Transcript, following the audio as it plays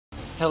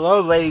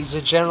Hello ladies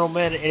and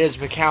gentlemen, it is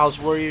Macau's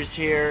Warriors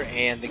here,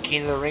 and the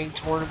King of the Ring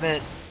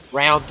tournament,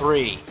 round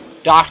 3.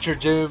 Dr.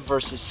 Doom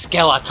versus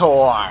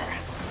Skelator.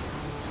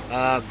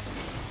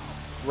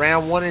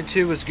 Round 1 and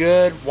 2 was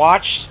good.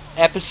 Watch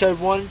episode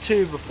 1 and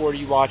 2 before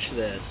you watch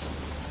this.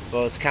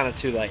 Well, it's kind of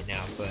too late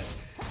now, but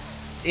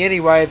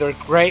anyway, they're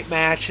great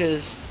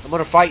matches. I'm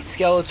going to fight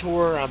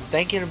Skeletor. I'm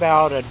thinking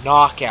about a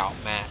knockout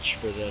match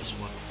for this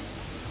one,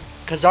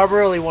 because I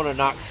really want to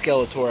knock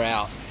Skeletor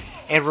out.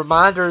 And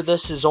reminder,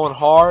 this is on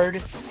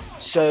hard,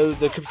 so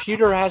the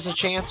computer has a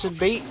chance of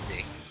beating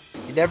me.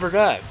 You never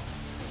know.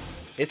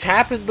 It's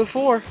happened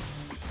before.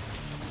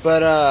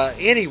 But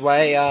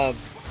anyway, I'm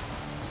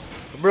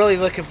really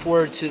looking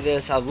forward to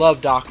this. I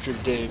love Dr.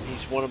 Doom.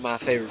 He's one of my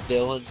favorite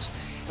villains.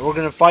 And we're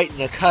going to fight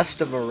in a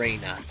custom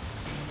arena.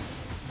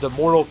 The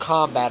Mortal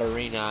Kombat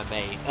arena I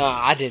made.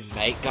 I didn't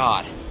make.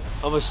 God.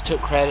 Almost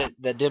took credit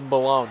that didn't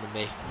belong to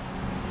me.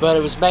 But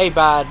it was made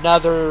by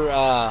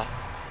another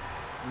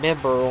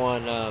member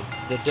on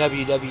the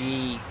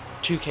WWE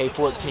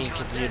 2K14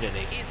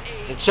 community,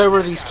 and so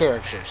were these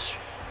characters.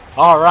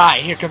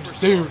 Alright, here comes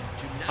Doom.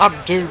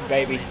 I'm Doom,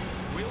 baby.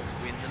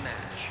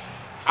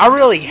 I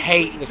really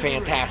hate the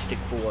Fantastic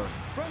Four.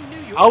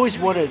 I always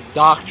wanted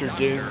Dr.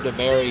 Doom to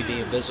marry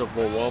the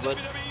Invisible Woman.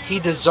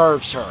 He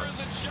deserves her.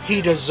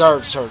 He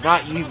deserves her,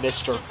 not you,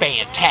 Mr.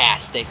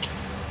 Fantastic.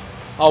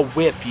 I'll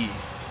whip you.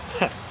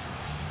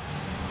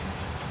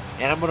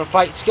 And I'm going to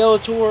fight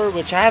Skeletor,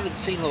 which I haven't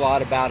seen a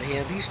lot about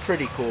him. He's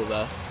pretty cool,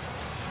 though.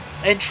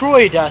 And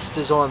Troy Dust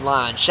is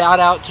online. Shout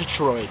out to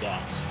Troy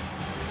Dust.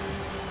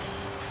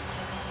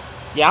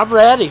 Yeah, I'm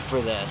ready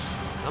for this.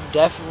 I'm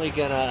definitely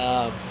going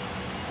to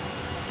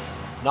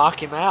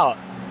knock him out.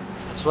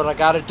 That's what I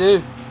got to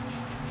do.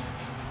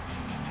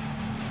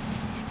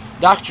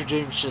 Dr.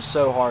 Doom's just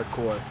so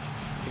hardcore.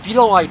 If you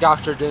don't like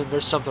Dr. Doom,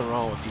 there's something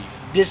wrong with you.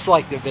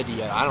 Dislike the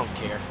video. I don't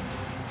care.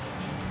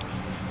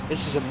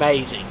 This is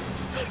amazing.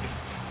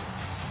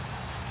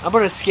 I'm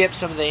going to skip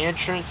some of the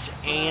entrance,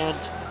 and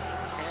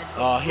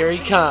here he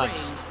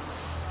comes.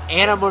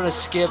 And I'm going to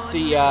skip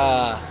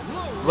the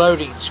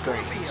loading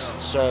screens,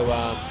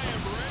 so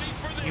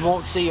you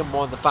won't see him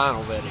on the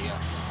final video.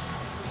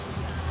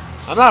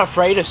 I'm not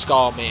afraid of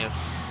Skullman.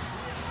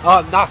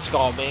 Not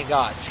Skullman,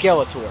 God,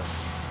 Skeletor.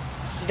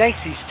 He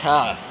thinks he's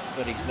tough,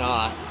 but he's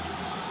not.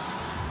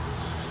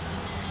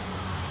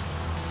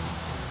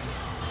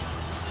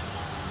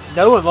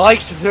 No one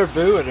likes him, they're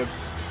booing him.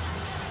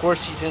 Of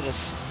course, he's in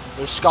his...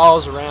 There's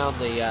skulls around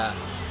the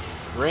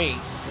ring.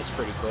 That's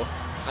pretty cool.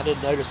 I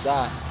didn't notice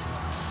that.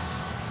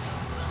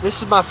 This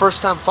is my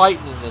first time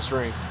fighting in this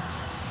ring.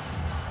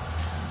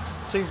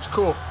 Seems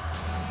cool.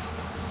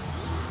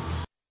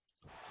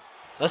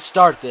 Let's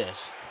start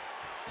this.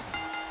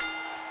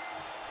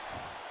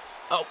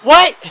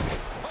 What?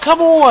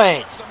 Come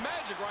on! Some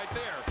magic right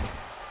there.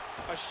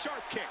 A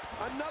sharp kick.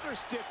 Another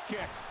stiff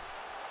kick.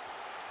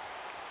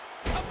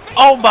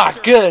 Oh my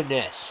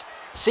goodness!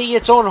 See,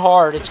 it's on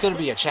hard. It's going to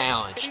be a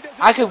challenge.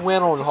 I could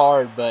win on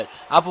hard, but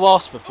I've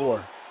lost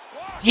before.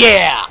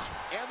 Yeah!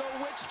 And the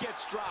witch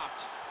gets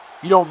dropped.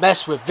 You don't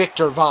mess with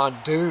Victor Von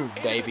Doom,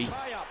 baby.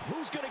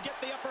 Who's going to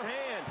get the upper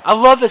hand? I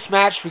love this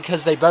match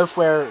because they both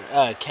wear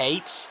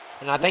capes,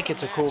 and I think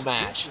it's a cool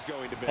match.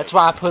 That's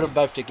why I put them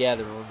both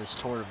together on this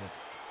tournament.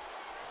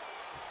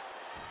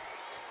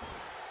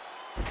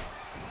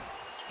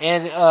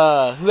 And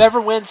whoever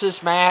wins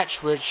this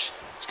match, which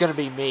it's going to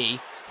be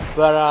me,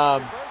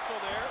 but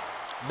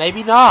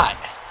maybe not.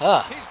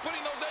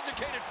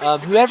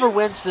 Whoever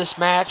wins this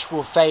match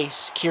will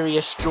face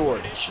Curious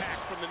George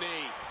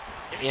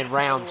in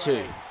round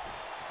 2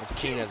 of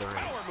King of the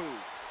Ring.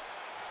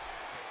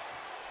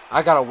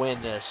 I gotta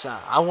win this.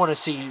 I want to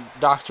see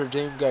Dr.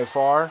 Doom go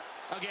far.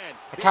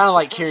 I kind of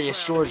like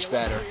Curious George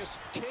better.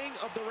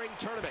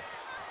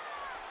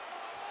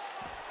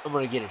 I'm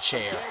gonna get a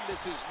chair.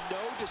 This is no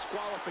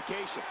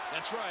disqualification.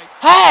 That's right.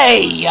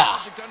 Hey!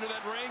 Under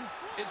that ring,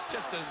 it's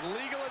just as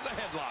legal as a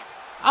headlock.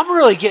 I'm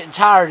really getting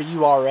tired of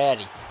you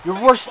already. You're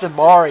worse than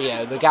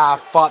Mario, the guy I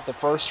fought the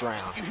first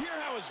round. You hear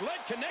how his leg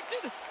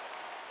connected?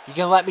 You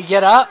gonna let me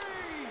get up?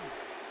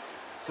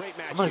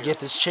 I'm gonna get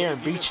this chair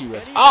and beat you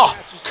with. Oh,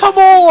 come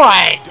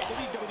on!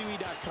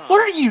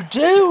 What are you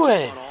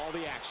doing?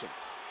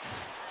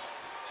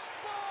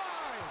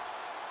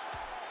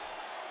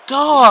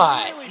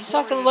 God, he's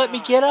not gonna let me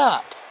get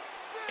up.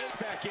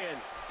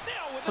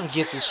 I'm gonna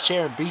get this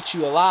chair and beat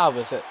you alive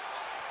with it.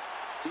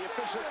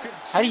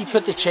 How do you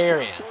put the chair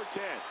in?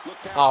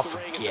 Oh,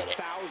 forget it.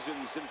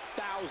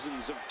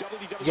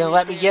 You gonna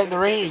let me get in the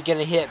ring or you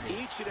gonna hit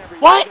me?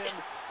 What?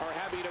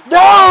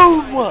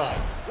 No!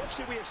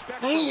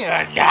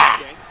 Man.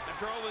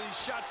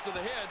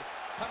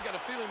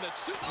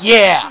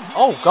 Yeah!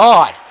 Oh,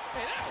 God!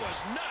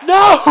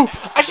 No!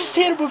 I just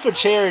hit him with a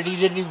chair and he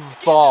didn't even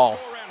fall.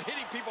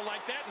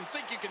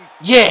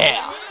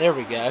 Yeah! There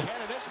we go.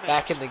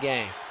 Back in the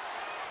game.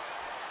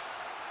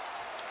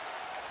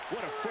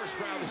 What a first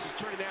round this is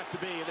turning out to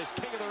be in this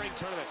King of the Ring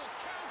tournament.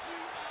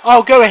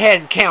 Oh, go ahead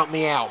and count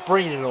me out.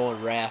 Bring it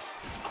on, ref.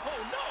 Oh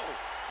no!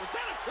 Was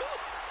that a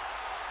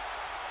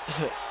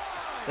tooth?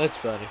 That's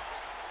funny.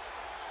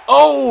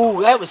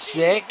 Oh, that was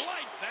sick.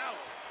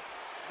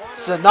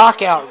 It's a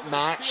knockout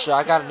match, so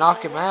I gotta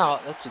knock him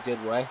out. That's a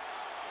good way.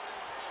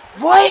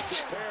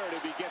 What?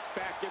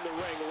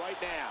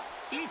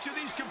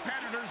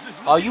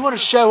 Oh, you want to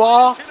show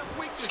off,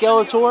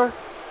 Skeletor?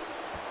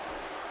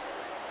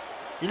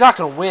 You're not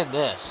gonna win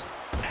this.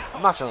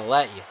 I'm not gonna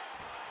let you.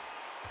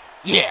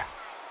 Yeah.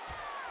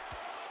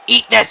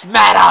 Eat this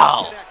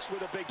metal.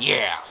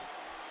 Yeah.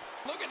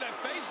 Look at that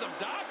face of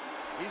Doc.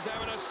 He's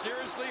having a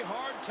seriously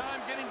hard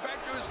time getting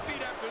back to his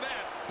feet after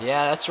that.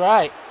 Yeah, that's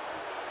right.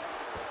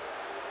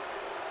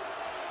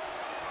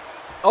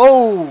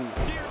 Oh!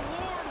 Dear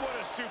Lord, what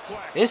a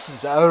suplex. This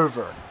is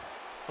over.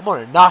 I'm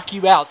gonna knock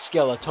you out,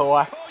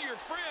 Skeletor. Call your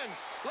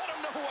friends. Let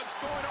them know what's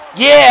going on.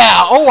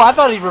 Yeah! Oh, I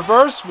thought he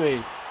reversed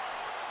me.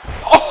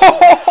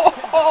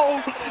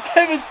 Oh!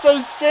 That was so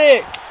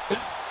sick.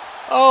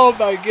 Oh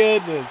my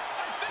goodness. I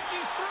think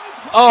he's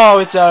through. Oh,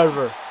 it's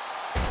over.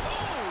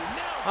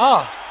 Oh,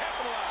 Oh.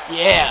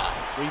 Yeah.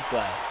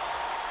 Replay.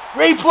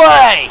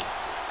 Replay!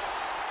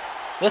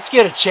 Let's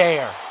get a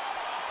chair.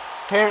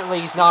 Apparently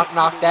he's not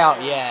knocked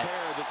out yet.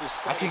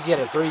 I could get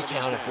a 3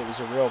 count if it was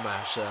a real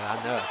match, so I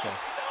know I could.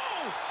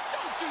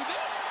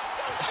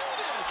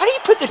 How do you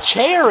put the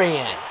chair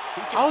in?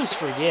 I always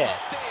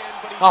forget.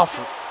 Oh,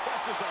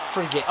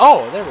 forget.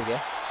 Oh, there we go.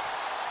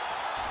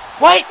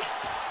 What?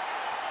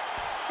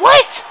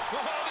 What?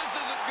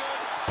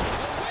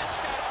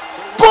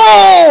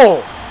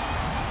 Bull!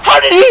 How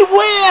did he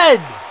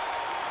win?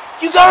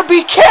 You gotta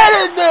be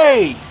kidding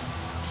me!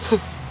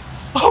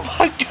 Oh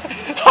my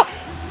god!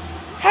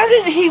 How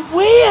did he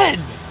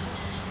win?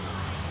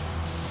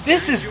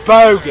 This is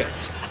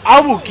bogus. I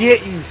will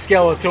get you,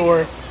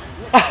 Skeletor.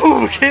 I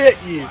will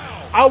get you.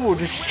 I will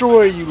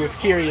destroy you with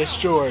Curious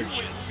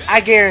George.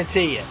 I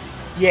guarantee it.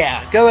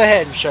 Yeah, go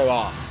ahead and show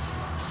off.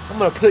 I'm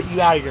going to put you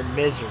out of your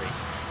misery.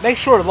 Make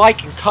sure to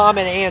like and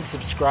comment and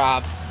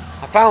subscribe.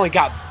 I finally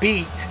got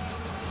beat.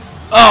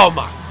 Oh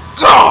my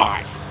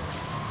god!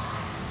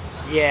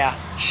 Yeah,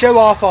 show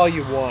off all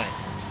you want.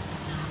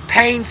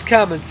 Pain's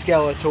coming,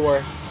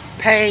 Skeletor.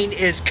 Pain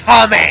is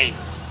coming!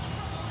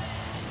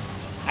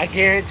 I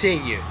guarantee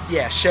you.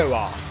 Yeah, show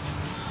off.